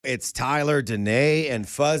It's Tyler, Danae, and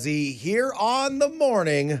Fuzzy here on the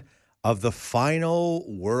morning of the final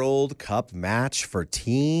World Cup match for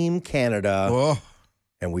Team Canada. Oh.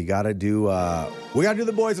 And we gotta do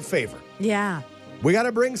the boys a favor. Yeah. We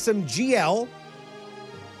gotta bring some GL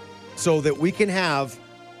so that we can have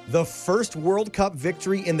the first World Cup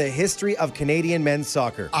victory in the history of Canadian men's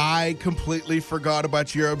soccer. I completely forgot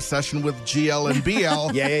about your obsession with GL and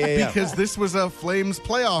BL. Yeah. Because this was a Flames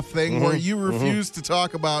playoff thing where you refused to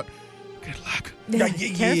talk about good luck.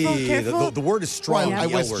 Careful. The word is strong. Well, I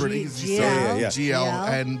GL whispered word. it. GL. GL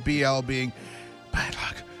and BL being bad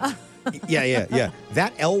luck. Yeah.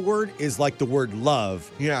 That L word is like the word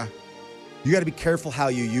love. Yeah. You got to be careful how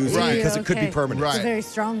you use Right. it because it could be permanent. It's a Right. very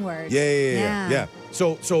strong word. Yeah.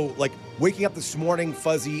 So like waking up this morning,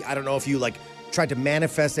 Fuzzy, I don't know if you like tried to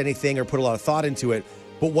manifest anything or put a lot of thought into it,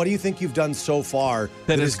 but what do you think you've done so far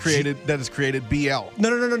That has is created BL.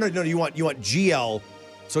 No. You want GL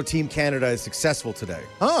so Team Canada is successful today.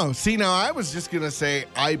 Oh, see, now I was just going to say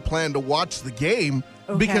I plan to watch the game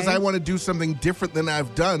because I want to do something different than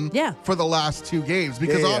I've done for the last two games.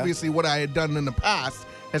 Because obviously what I had done in the past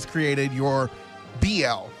has created your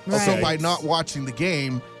BL. Right. So by not watching the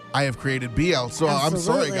game, I have created BL. So I'm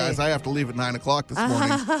sorry, Absolutely. guys. I have to leave at 9 o'clock this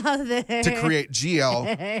morning to create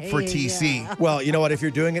GL for TC. Well, you know what? If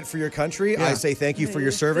you're doing it for your country, I say thank you for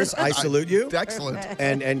your service. I salute you. Excellent.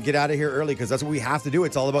 And get out of here early because that's what we have to do.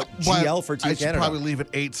 It's all about GL for Team I should Canada. probably leave at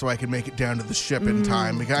 8 so I can make it down to the ship in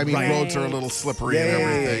time. Because, I mean, roads are a little slippery and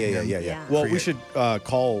everything. Yeah. Well, we should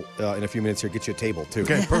call in a few minutes here, get you a table, too.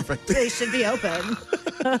 Okay, perfect. They should be open.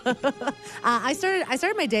 I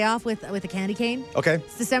started my day off with a candy cane. Okay.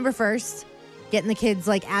 It's December 1st. Getting the kids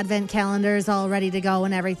like advent calendars all ready to go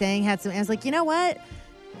and everything. I was like, you know what?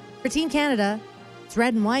 For Team Canada, it's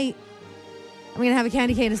red and white. I'm going to have a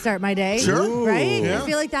candy cane to start my day. Sure. Right? Yeah. I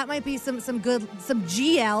feel like that might be some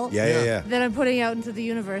GL Yeah. that I'm putting out into the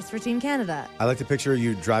universe for Team Canada. I like to picture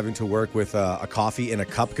you driving to work with a coffee in a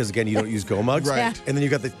cup because, again, you don't use Go mugs. Right. Yeah. And then you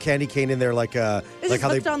got the candy cane in there like It's like just how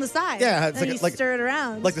hooked they... on the side. Yeah, it's and like- you stir it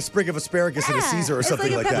around. Like the sprig of asparagus in a Caesar or something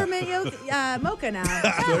like it's that. like a peppermint mocha now.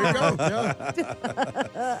 There you go.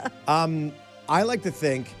 Yeah. I like to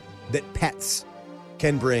think that pets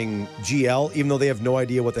can bring GL, even though they have no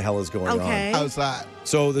idea what the hell is going on. Okay. How's that?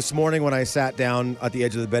 So this morning when I sat down at the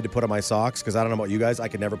edge of the bed to put on my socks, because I don't know about you guys, I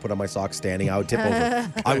could never put on my socks standing. I would tip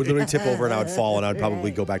over. I would literally tip over and I would fall and I would probably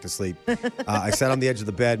go back to sleep. I sat on the edge of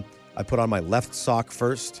the bed. I put on my left sock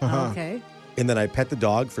first. Okay. And then I pet the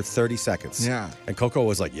dog for 30 seconds. Yeah. And Coco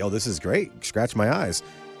was like, yo, this is great. Scratch my eyes.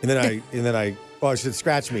 And then I she said,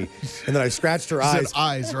 scratch me. And then I scratched her You eyes. said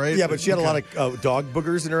eyes, right? Yeah, but she had a lot of dog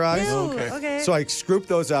boogers in her eyes. Ew, okay. So I scooped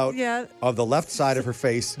those out of the left side of her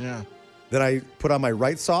face. Yeah. Then I put on my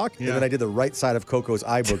right sock, and Yeah. then I did the right side of Coco's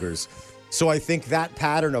eye boogers. So I think that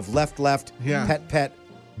pattern of left, Yeah. pet,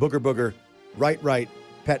 booger, right,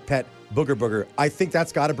 pet, booger. I think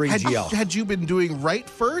that's got to bring GL. Had you been doing right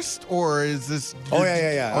first, or is this? Oh,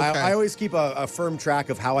 yeah. Okay. I always keep a firm track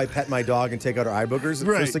of how I pet my dog and take out her eye boogers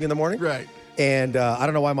Right. first thing in the morning. Right. And I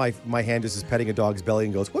don't know why my hand just is petting a dog's belly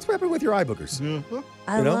and goes, what's happening with your eye boogers?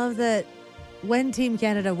 I You know? love that when Team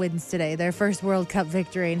Canada wins today, their first World Cup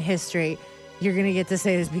victory in history, you're going to get to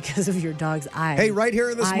say this because of your dog's eye. Hey, right here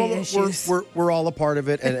in this eye moment, issues. we're all a part of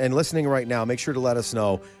it. And listening right now, make sure to let us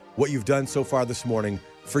know what you've done so far this morning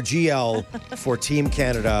for GL for Team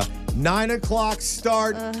Canada. 9 o'clock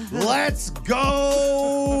start. Let's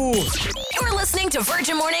go. You're listening to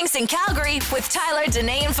Virgin Mornings in Calgary with Tyler,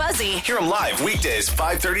 Danae, and Fuzzy. Hear them live weekdays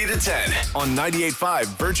 5:30 to 10 on 98.5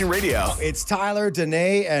 Virgin Radio. It's Tyler,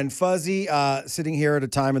 Danae, and Fuzzy sitting here at a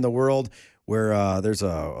time in the world where there's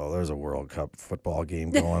a World Cup football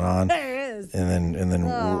game going on. There is. And then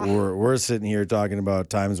we're sitting here talking about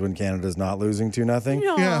times when Canada's not losing 2-0.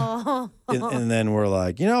 No. And then we're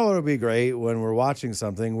like, you know what would be great when we're watching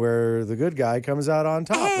something where the good guy comes out on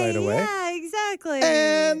top right away. Yeah, exactly.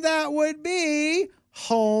 And that would be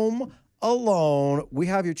Home Alone. We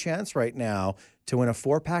have your chance right now to win a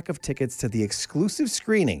 4-pack of tickets to the exclusive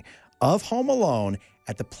screening of Home Alone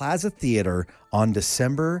at the Plaza Theater on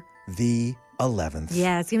December the 11th.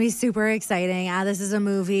 Yeah, it's going to be super exciting. This is a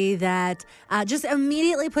movie that just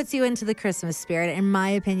immediately puts you into the Christmas spirit. In my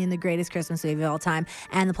opinion, the greatest Christmas movie of all time.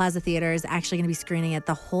 And the Plaza Theater is actually going to be screening it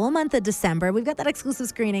the whole month of December. We've got that exclusive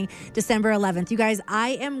screening December 11th. You guys, I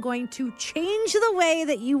am going to change the way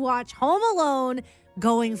that you watch Home Alone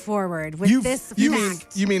going forward with this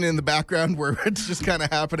fact. You mean in the background where it's just kind of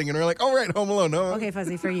happening and we're like, all right, Home Alone. No. Okay,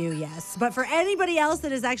 Fuzzy, for you, yes. But for anybody else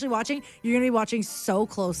that is actually watching, you're going to be watching so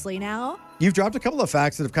closely now You've dropped a couple of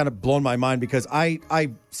facts that have kind of blown my mind because I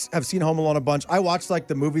have seen Home Alone a bunch. I watched like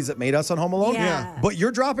the movies that made us on Home Alone. Yeah. But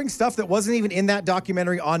you're dropping stuff that wasn't even in that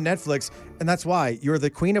documentary on Netflix. And that's why you're the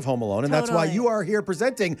queen of Home Alone. And that's why you are here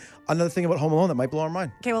presenting another thing about Home Alone that might blow our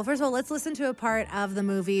mind. Okay, well, first of all, let's listen to a part of the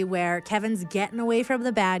movie where Kevin's getting away from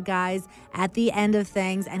the bad guys at the end of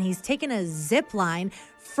things, and he's taking a zip line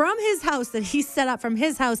from his house that he set up from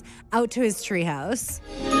his house out to his treehouse.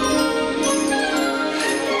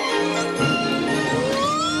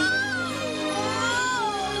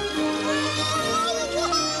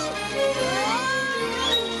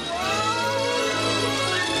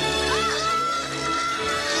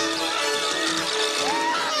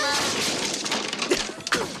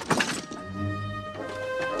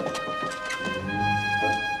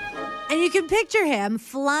 And you can picture him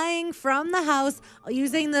flying from the house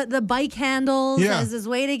using the bike handles as his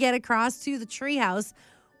way to get across to the treehouse.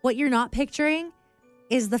 What you're not picturing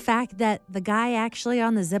is the fact that the guy actually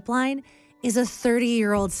on the zip line is a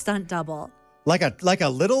 30-year-old stunt double. Like a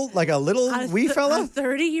little wee fella? A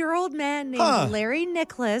 30-year-old man named Larry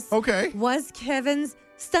Nicholas was Kevin's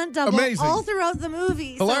stunt double all throughout the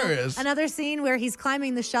movie. Hilarious. So another scene where he's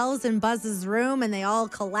climbing the shelves in Buzz's room and they all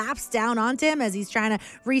collapse down onto him as he's trying to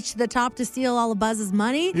reach the top to steal all of Buzz's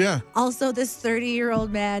money. Yeah. Also, this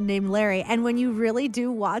 30-year-old man named Larry. And when you really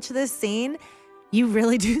do watch this scene, you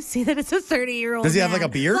really do see that it's a 30-year-old Does he man. have like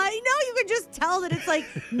a beard? I know, you can just tell that it's like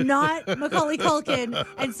not Macaulay Culkin,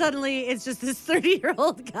 and suddenly it's just this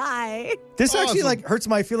 30-year-old guy. This actually like hurts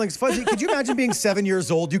my feelings. Fuzzy, could you imagine being 7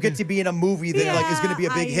 years old? You get to be in a movie that like is going to be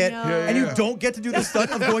a big hit, and you don't get to do the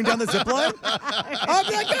stunt of going down the zip line? I'll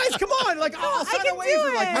be like, guys, come on! Like, I'll sign a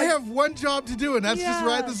waiver. Like, I have one job to do, and that's just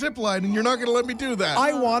ride the zip line, and you're not going to let me do that.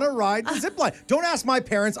 I want to ride the zip line. Don't ask my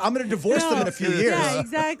parents. I'm going to divorce them in a few years. Yeah,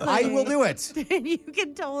 exactly. I will do it. You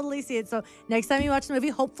can totally see it. So next time you watch the movie,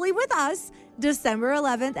 hopefully with us, December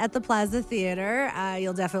 11th at the Plaza Theater,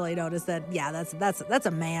 you'll definitely notice that. Yeah, that's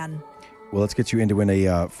a man. Well, let's get you in to win a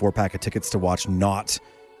 4-pack of tickets to watch not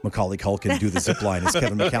Macaulay Culkin do the zip line as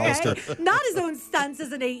Kevin McAllister. Right? Not his own stunts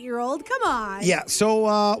as an 8-year-old. Come on. Yeah.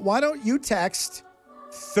 So why don't you text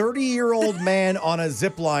 30-year-old man on a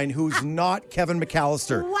zip line who's not Kevin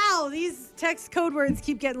McAllister? Wow, these text code words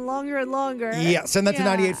keep getting longer and longer. Yeah, send that to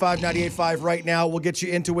 985-985 right now. We'll get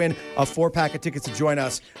you in to win a 4-pack of tickets to join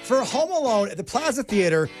us for Home Alone at the Plaza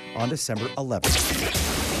Theater on December 11th.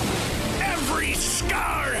 Every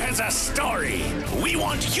scar has a story. We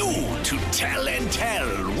want you to tell and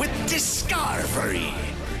tell with Discovery.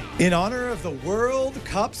 In honor of the World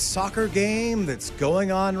Cup soccer game that's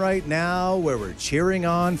going on right now, where we're cheering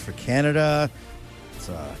on for Canada. It's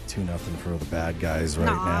 2-0 for the bad guys right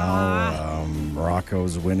now.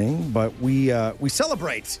 Morocco's winning, but we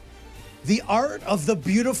celebrate the art of the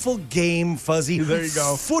beautiful game, Fuzzy. There you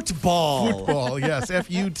go. Football. Football, yes.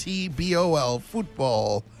 F-U-T-B-O-L,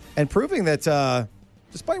 football. And proving that,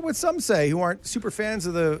 despite what some say who aren't super fans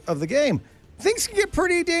of the game, things can get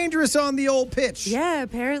pretty dangerous on the old pitch. Yeah,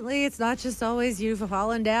 apparently it's not just always you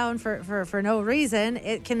falling down for no reason.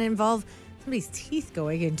 It can involve somebody's teeth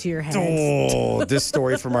going into your head. Oh, this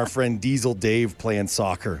story from our friend Diesel Dave playing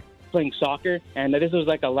soccer. Playing soccer, and this was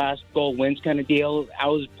like a last goal wins kind of deal. I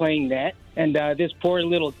was playing net, and this poor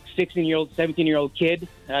little 16-year-old, 17-year-old kid,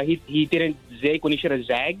 he didn't zig when he should have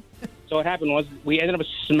zagged. So what happened was we ended up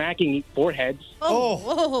smacking foreheads.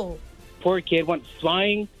 Oh. Poor kid went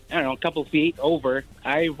flying, I don't know, a couple feet over.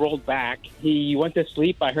 I rolled back. He went to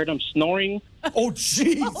sleep. I heard him snoring. Oh,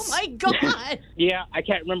 jeez. Oh, my God. Yeah, I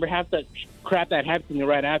can't remember half the crap that happened to me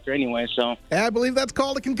right after anyway, so. I believe that's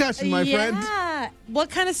called a concussion, my friend. Yeah.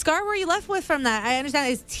 What kind of scar were you left with from that? I understand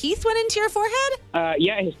his teeth went into your forehead?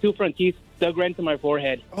 Yeah, his 2 front teeth dug right into my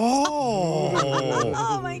forehead. Oh.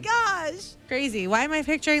 Oh, my gosh. Crazy. Why am I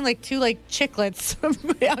picturing like 2 chiclets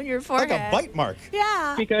on your forehead? Like a bite mark.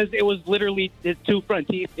 Yeah. Because it was literally his 2 front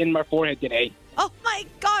teeth in my forehead today. Oh, my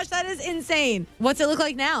gosh. That is insane. What's it look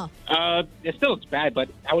like now? It still looks bad, but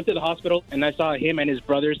I went to the hospital and I saw him and his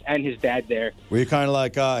brothers and his dad there. Were you kind of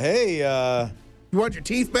like, hey, You want your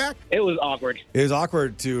teeth back? It was awkward. it was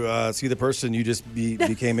awkward to see the person you just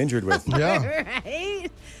became injured with. Yeah. Right?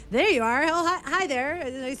 There you are. Oh, hi there.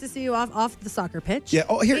 Nice to see you off the soccer pitch. Yeah.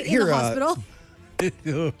 Oh, In the hospital. I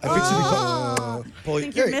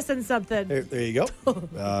think you're missing something. There you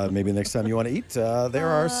go. Maybe next time you want to eat, there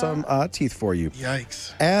are some teeth for you.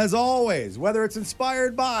 Yikes. As always, whether it's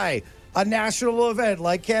inspired by a national event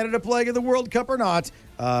like Canada playing in the World Cup or not,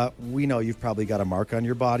 we know you've probably got a mark on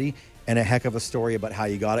your body and a heck of a story about how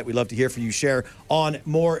you got it. We'd love to hear from you. Share on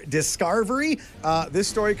more Discovery. This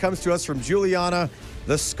story comes to us from Juliana.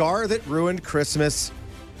 The scar that ruined Christmas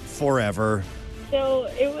forever. So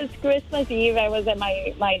it was Christmas Eve. I was at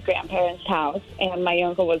my grandparents' house, and my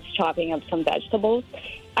uncle was chopping up some vegetables.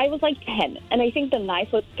 I was like 10, and I think the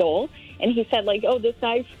knife was dull. And he said, like, oh, this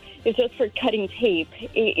knife is just for cutting tape.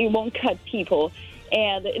 It won't cut people.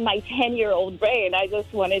 And in my 10-year-old brain, I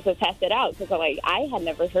just wanted to test it out because I had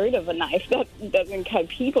never heard of a knife that doesn't cut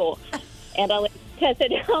people. And I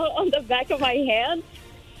tested it out on the back of my hand,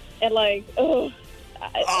 and I was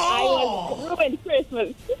ruined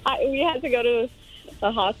Christmas. We had to go to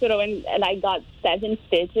the hospital, and I got 7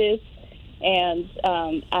 stitches. And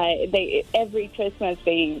every Christmas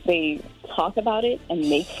they talk about it and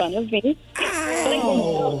make fun of me.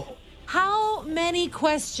 How many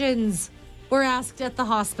questions were asked at the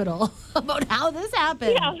hospital about how this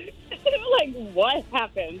happened? Yeah, like what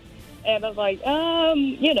happened? And I was like,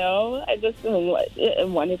 I just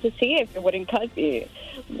wanted to see if it wouldn't cut me.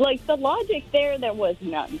 Like the logic there was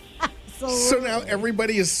none. So now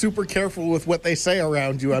everybody is super careful with what they say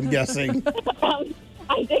around you, I'm guessing.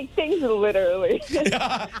 I take things literally.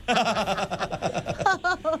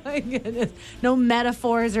 Oh, my goodness. No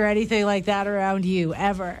metaphors or anything like that around you,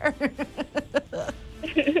 ever.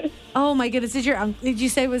 Oh, my goodness. Did you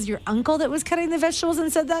say it was your uncle that was cutting the vegetables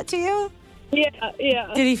and said that to you?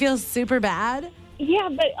 Yeah. Did he feel super bad? Yeah,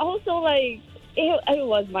 but also, it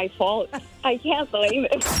was my fault. I can't blame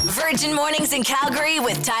it. Virgin Mornings in Calgary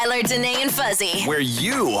with Tyler, Danae, and Fuzzy. Where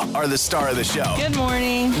you are the star of the show. Good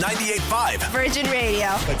morning. 98.5 Virgin Radio.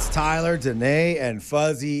 It's Tyler, Danae, and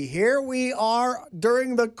Fuzzy. Here we are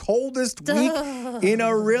during the coldest week in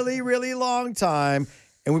a really, really long time.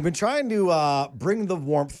 And we've been trying to bring the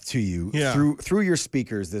warmth to you through your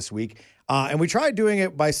speakers this week. And we tried doing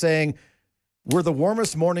it by saying, we're the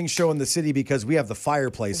warmest morning show in the city because we have the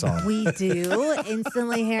fireplace on. We do.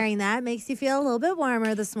 Instantly hearing that makes you feel a little bit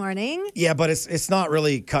warmer this morning. Yeah, but it's not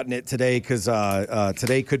really cutting it today because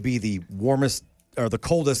today could be the warmest or the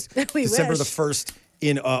coldest December the 1st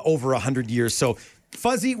in over 100 years. So,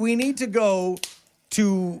 Fuzzy, we need to go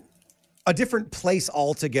to a different place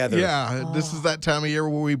altogether. Yeah, this is that time of year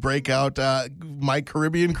where we break out My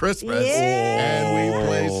Caribbean Christmas. And we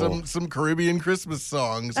play some Caribbean Christmas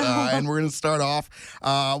songs. And we're going to start off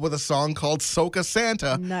with a song called Soca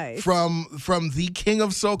Santa from the king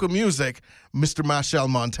of soca music, Mr. Machel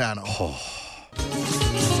Montano. He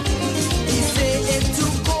said it's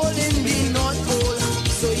too cold in the North Pole,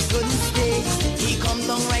 so he couldn't stay. He come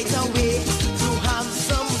down right away to have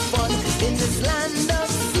some fun in this land of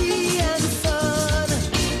sea and sun.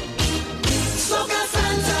 Soca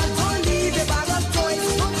Santa, don't leave a bag of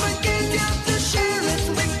toys. Don't forget you have to share it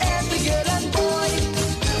with every girl and boy.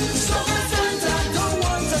 Soca Santa, don't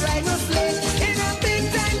want to ride no sleigh in a big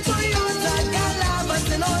time Toyota Galabas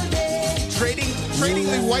all day. Trading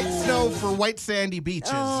the white snow for white sandy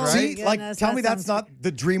beaches, right? See, tell me that's not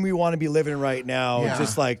the dream we want to be living right now. Yeah.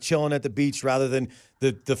 Just chilling at the beach rather than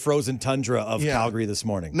the frozen tundra of Calgary this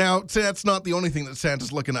morning. Now, that's not the only thing that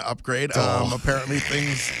Santa's looking to upgrade. Apparently,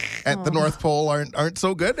 things at the North Pole aren't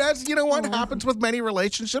so good. As you know, what happens with many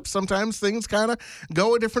relationships. Sometimes things kind of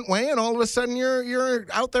go a different way, and all of a sudden you're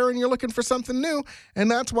out there and you're looking for something new,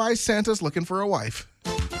 and that's why Santa's looking for a wife.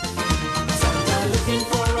 Santa looking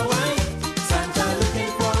for a wife. Santa looking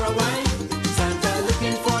for a wife. Santa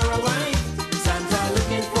looking for a wife. Santa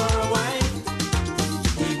looking for a wife.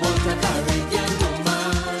 He wants a Caribbean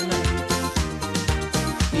woman.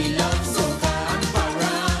 He loves soca and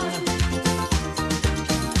parade.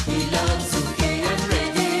 He loves UK and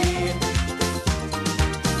reggae.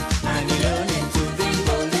 And he learning to drink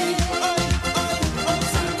only.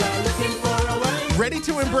 Santa looking for a wife. Ready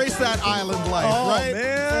to embrace that island life, right?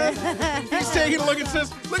 Man. He's taking a look and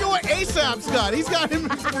says, look at what ASAP's got. He's got him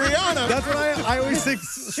Rihanna. That's what I always think.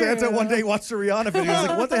 Santa one day watched a Rihanna video. He's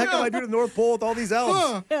like, what the heck am I doing to the North Pole with all these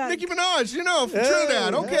elves? Nicki Minaj, from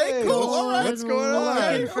Trinidad. Okay, cool. All right. What's going on?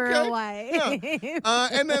 Looking for a wife. Yeah.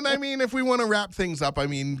 And then, if we want to wrap things up,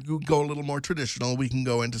 go a little more traditional. We can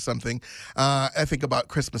go into something. I think about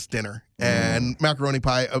Christmas dinner and macaroni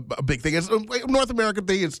pie. A big thing. It's a North American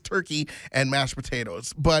thing. It's turkey and mashed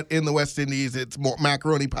potatoes. But in the West Indies, it's more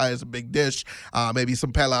macaroni pie is a big dish. Maybe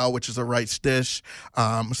some pilau, which is a rice dish.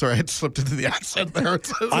 Sorry, I had slipped into the accent there.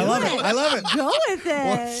 I love it. Go with it.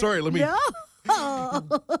 Well, sorry, let me. No.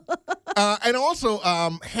 And also,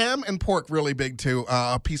 ham and pork really big too.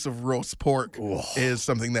 A piece of roast pork is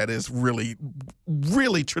something that is really,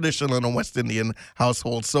 really traditional in a West Indian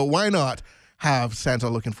household. So why not have Santa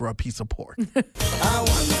looking for a piece of pork? I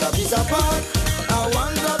want a piece of pork. I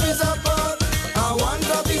want a piece of pork. I want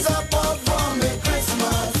a piece of pork for me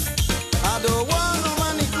Christmas. I don't want no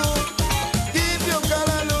money cook. If you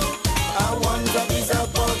gotta look, I want a piece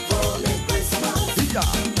of pork for me Christmas.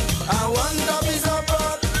 I want a piece of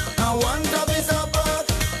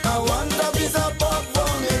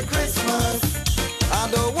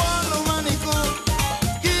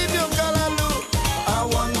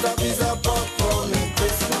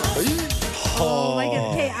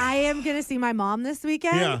to see my mom this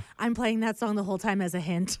weekend, Yeah. I'm playing that song the whole time as a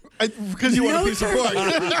hint. Because you want a piece of pork.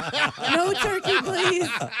 No turkey, please.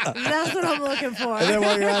 That's what I'm looking for. And then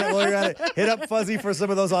while you're at it, hit up Fuzzy for some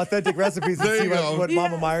of those authentic recipes and There see you go. what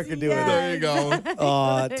Mama Meyer can do with it. There you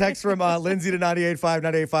go. Text from Lindsay to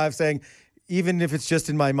 985 saying, even if it's just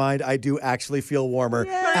in my mind, I do actually feel warmer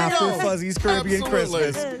after go. Fuzzy's Caribbean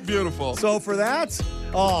Absolutely. Christmas. Beautiful. So for that,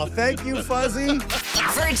 thank you, Fuzzy.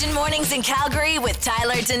 Virgin Mornings in Calgary with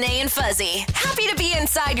Tyler, Danae, and Fuzzy. Happy to be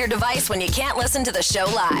inside your device when you can't listen to the show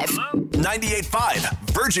live.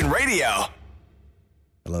 98.5 Virgin Radio. I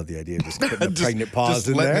love the idea of just putting a pregnant pause just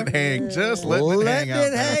in letting there. it hang. Just letting it hang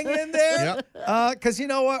out. hang in there. Yep. Because you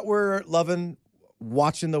know what? We're loving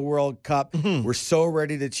watching the World Cup. We're so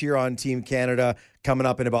ready to cheer on Team Canada coming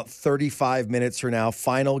up in about 35 minutes from now.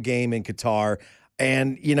 Final game in Qatar.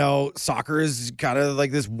 And, you know, soccer is kind of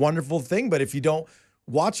like this wonderful thing. But if you don't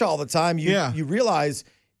watch all the time, you realize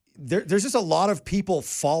there's just a lot of people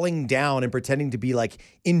falling down and pretending to be like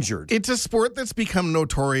injured. It's a sport that's become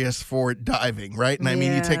notorious for diving, right? And I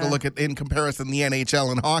mean, you take a look at, in comparison, the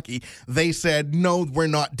NHL and hockey, they said, no, we're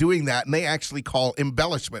not doing that. And they actually call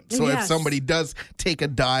embellishment. So if somebody does take a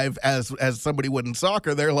dive as somebody would in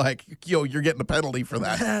soccer, they're like, yo, you're getting a penalty for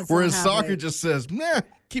that. Whereas soccer just says, nah,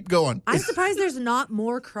 keep going. I'm surprised there's not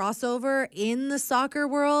more crossover in the soccer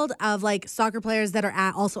world of like soccer players that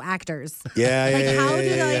are also actors. How do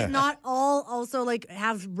they not all also like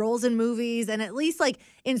have roles in movies and at least like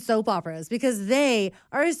in soap operas, because they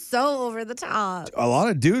are so over the top. A lot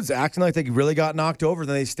of dudes acting like they really got knocked over,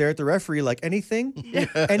 then they stare at the referee like, anything? Would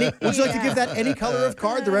you like to give that any color of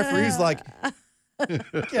card? The referee's like,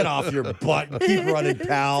 get off your butt and keep running,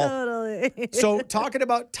 pal. Totally. So talking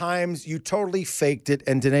about times you totally faked it,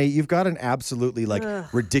 and Danae, you've got an absolutely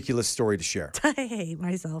ridiculous story to share. I hate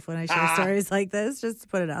myself when I share stories like this, just to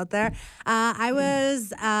put it out there. I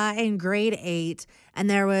was in grade 8, and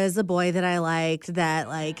there was a boy that I liked that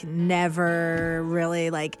like never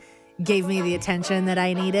really like gave me the attention that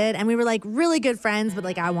I needed. And we were like really good friends, but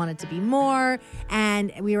like I wanted to be more.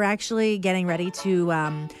 And we were actually getting ready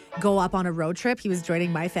to go up on a road trip. He was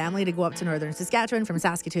joining my family to go up to northern Saskatchewan from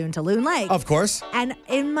Saskatoon to Loon Lake. Of course. And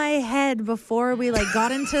in my head, before we like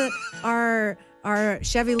got into our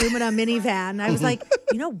Chevy Lumina minivan, I was like,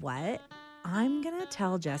 you know what? I'm going to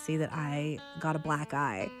tell Jesse that I got a black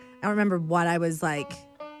eye. I don't remember what I was like,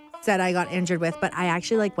 said I got injured with, but I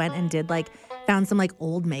actually like went and did like, found some like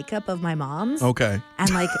old makeup of my mom's. Okay. And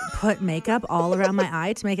like put makeup all around my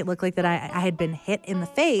eye to make it look like that I had been hit in the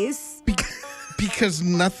face. Because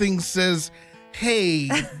nothing says,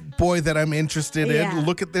 hey, boy that I'm interested in,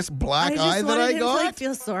 look at this black eye that I got. To, like,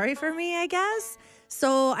 feel sorry for me, I guess.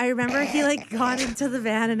 So I remember he like got into the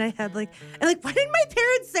van and I had like, why didn't my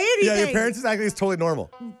parents say anything? Yeah, your parents acting is totally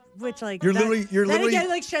normal. Which like you're that, literally again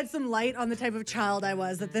like shed some light on the type of child I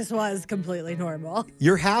was, that this was completely normal.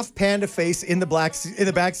 You're half panda face in the back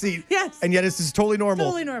seat. Yes. And yet this is totally normal.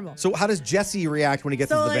 Totally normal. So how does Jesse react when he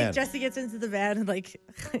gets into the van? Jesse gets into the van and like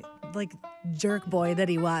like jerk boy that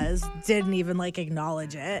he was, didn't even like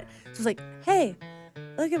acknowledge it. Just like, hey,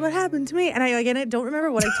 look at what happened to me. And I don't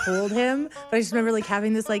remember what I told him, but I just remember like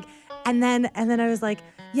having this like, and then I was like,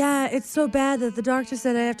 yeah, it's so bad that the doctor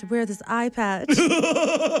said I have to wear this eye patch.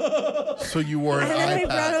 So you wore an eye patch. And then I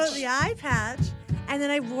brought out the eye patch. And then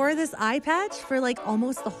I wore this eye patch for like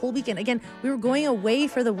almost the whole weekend. Again, we were going away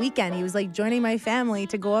for the weekend. He was like joining my family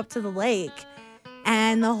to go up to the lake.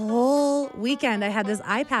 And the whole weekend I had this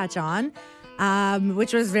eye patch on,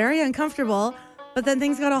 which was very uncomfortable. But then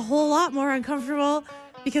things got a whole lot more uncomfortable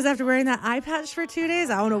because after wearing that eye patch for 2 days,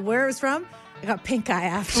 I don't know where it was from, I got pink eye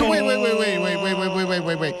after. So wait.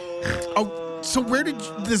 Oh, so where did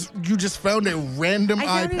you just found a random eye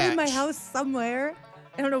patch? I found it in my house somewhere.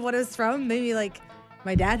 I don't know what it's from. Maybe like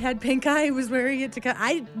my dad had pink eye, was wearing it to cut.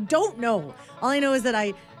 I don't know. All I know is that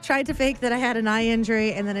I tried to fake that I had an eye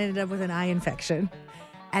injury and then I ended up with an eye infection.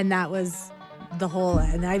 And that was the whole,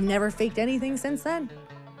 and I've never faked anything since then.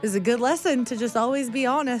 It was a good lesson to just always be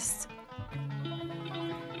honest.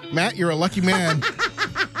 Matt, you're a lucky man.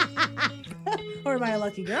 Or am I a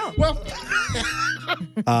lucky girl? Well,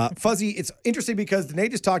 Fuzzy, it's interesting because Danae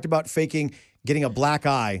just talked about faking getting a black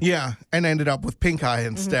eye. Yeah, and ended up with pink eye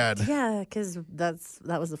instead. Yeah, because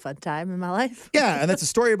that was a fun time in my life. Yeah, and that's a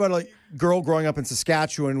story about a girl growing up in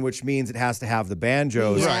Saskatchewan, which means it has to have the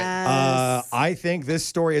banjos. Yes. Right. I think this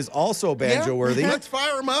story is also banjo-worthy. Let's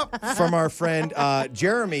fire him up. From our friend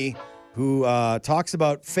Jeremy, who talks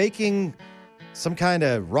about faking some kind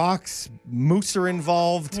of rocks, moose are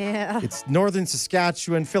involved. Yeah. It's northern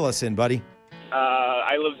Saskatchewan. Fill us in, buddy.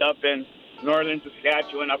 I lived up in northern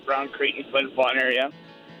Saskatchewan, up around Creighton, Flin Flon area.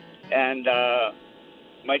 And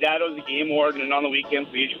my dad was a game warden, and on the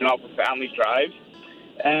weekends we usually went out for family drives.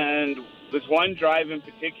 And this one drive in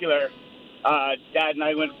particular, Dad and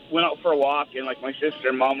I went out for a walk, and like my sister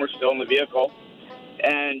and Mom were still in the vehicle.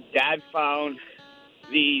 And Dad found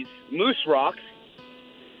these moose rocks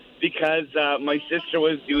because my sister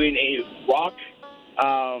was doing a rock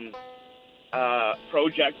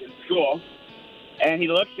project in school. And he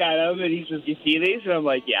looks at them and he says, "You see these?" And I'm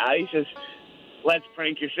like, "Yeah." He says, "Let's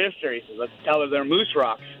prank your sister." He says, "Let's tell her they're moose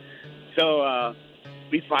rocks." So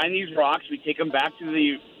we find these rocks. We take them back to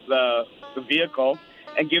the vehicle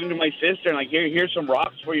and give them to my sister. And like, here's some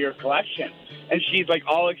rocks for your collection. And she's like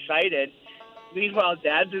all excited. Meanwhile,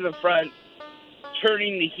 Dad's in the front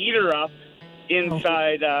turning the heater up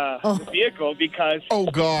inside the vehicle because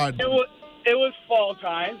God, it was fall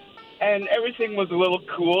time and everything was a little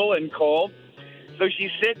cool and cold. So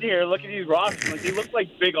she's sitting here looking at these rocks, and like, they look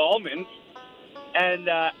like big almonds. And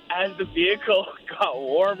as the vehicle got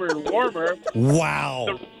warmer and warmer,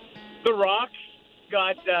 wow, the rocks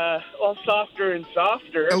got softer and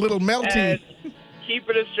softer. A little melty. And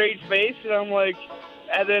keeping a straight face, and I'm like,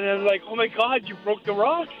 "Oh my God, you broke the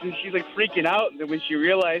rocks!" And she's like freaking out. And then when she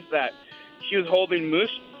realized that she was holding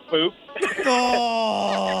moose poop,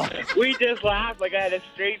 we just laughed. Like I had a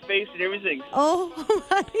straight face and everything. Oh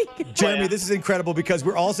my God. Jeremy, this is incredible because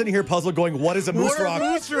we're all sitting here puzzled going, what is a moose rock?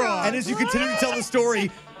 And as you continue to tell the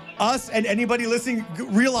story, us and anybody listening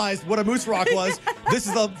realized what a moose rock was. This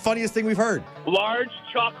is the funniest thing we've heard. Large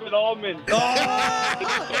chocolate almond.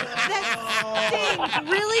 That stings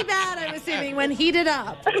really bad, I'm assuming, when heated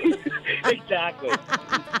up. Exactly.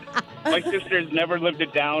 My sister's never lived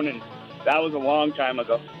it down, and that was a long time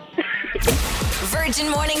ago. Virgin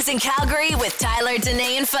Mornings in Calgary with Tyler,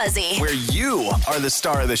 Danae, and Fuzzy. Where you are the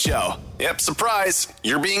star of the show. Yep, surprise.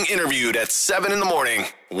 You're being interviewed at 7 in the morning.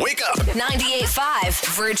 Wake up.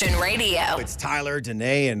 98.5 Virgin Radio. It's Tyler,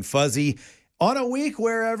 Danae, and Fuzzy on a week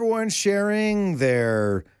where everyone's sharing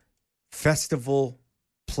their festival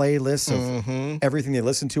playlists of everything they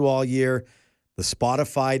listen to all year. The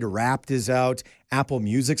Spotify Wrapped is out. Apple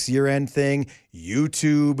Music's year-end thing.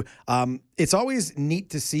 YouTube. It's always neat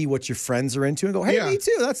to see what your friends are into and go, hey, me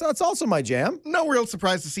too. That's also my jam. No real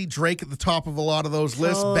surprise to see Drake at the top of a lot of those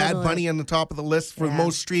lists. Bad Bunny on the top of the list for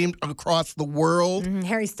most streamed across the world.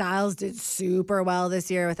 Harry Styles did super well this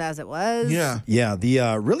year with As It Was. Yeah.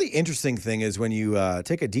 The really interesting thing is when you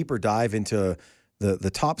take a deeper dive into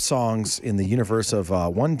the top songs in the universe of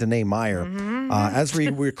one Danae Meyer. As we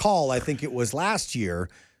recall, I think it was last year,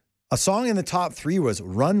 a song in the top 3 was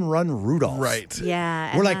Run, Run, Rudolph. Right.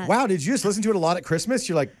 Yeah. We're like, wow, did you just listen to it a lot at Christmas?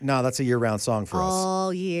 You're like, no, that's a year-round song for us.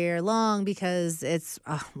 All year long because it's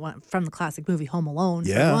from the classic movie Home Alone,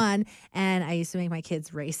 for one. And I used to make my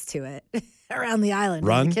kids race to it around the island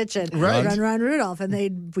in the kitchen. Right. Run, Run, Rudolph.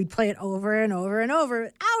 And we'd play it over and over and over.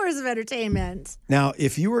 Hours of entertainment. Now,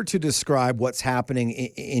 if you were to describe what's happening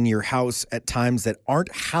in your house at times that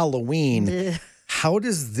aren't Halloween, how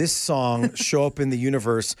does this song show up in the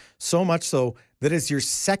universe so much so that is your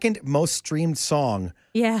second most streamed song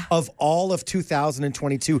of all of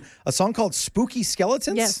 2022? A song called Spooky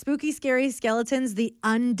Skeletons? Yeah, Spooky Scary Skeletons, the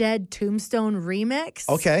Undead Tombstone remix.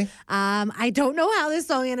 Okay. I don't know how this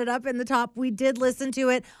song ended up in the top. We did listen to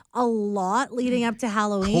it a lot leading up to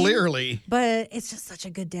Halloween. Clearly. But it's just such a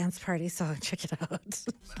good dance party song. Check it out.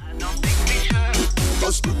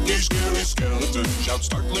 A spooky, scary skeleton shouts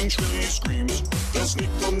startling, shrilly screams. They'll sneak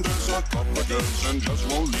under sarcophagus and just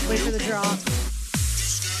won't leave. Wait for the drop.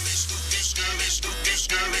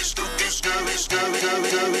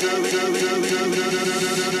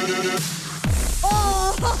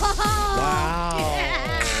 Oh! Wow.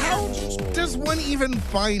 How does one even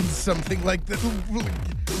find something like that?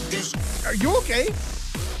 Are you okay?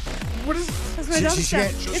 What is... That's my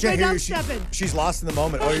dubstep. It's my dubstepping. She's lost in the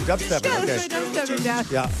moment. Oh, you're dubstepping. Okay. It's my dubstepping down.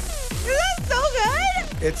 Yeah. Isn't that so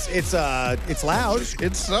good? It's loud.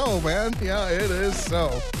 It's so, man. Yeah, it is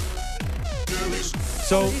so.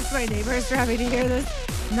 So my neighbors are having to hear this,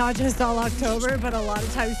 not just all October, but a lot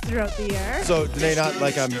of times throughout the year. So, Danae, not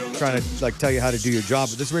like I'm trying to tell you how to do your job,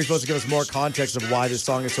 but this is where you're supposed to give us more context of why this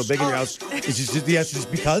song is so big in your house. Is just the answer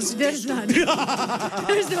just because? There's none.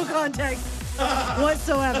 There's no context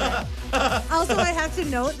whatsoever. Also, I have to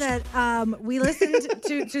note that we listened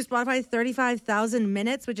to Spotify 35,000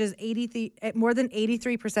 minutes, which is more than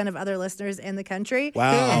 83% of other listeners in the country.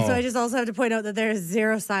 Wow. And so I just also have to point out that there is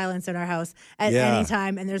zero silence in our house at any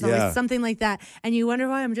time, and there's always something like that. And you wonder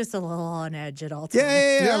why I'm just a little on edge at all times.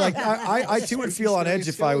 Yeah. Like I too would feel on edge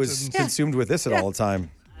if I was consumed with this at all the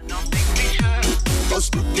time. A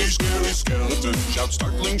spooky, scary skeleton shouts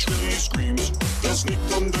startling, shrilly screams. They'll sneak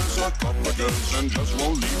under sarcophagus and just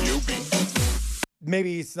won't leave you be.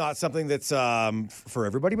 maybe it's not something that's for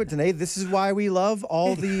everybody, but Danae, this is why we love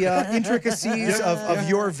all the intricacies of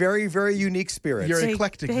your very, very unique spirit. Your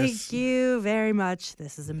eclecticness. Thank you very much.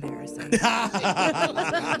 This is embarrassing.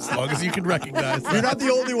 As long as you can recognize that. You're not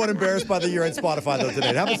the only one embarrassed by the year in Spotify, though, today.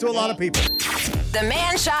 It happens to a lot of people. The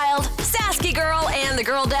man-child, Sasky girl, and the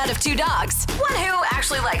girl dad of 2 dogs. One who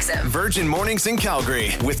actually likes him. Virgin Mornings in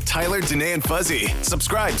Calgary with Tyler, Danae, and Fuzzy.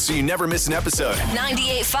 Subscribe so you never miss an episode.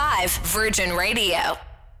 98.5 Virgin Radio.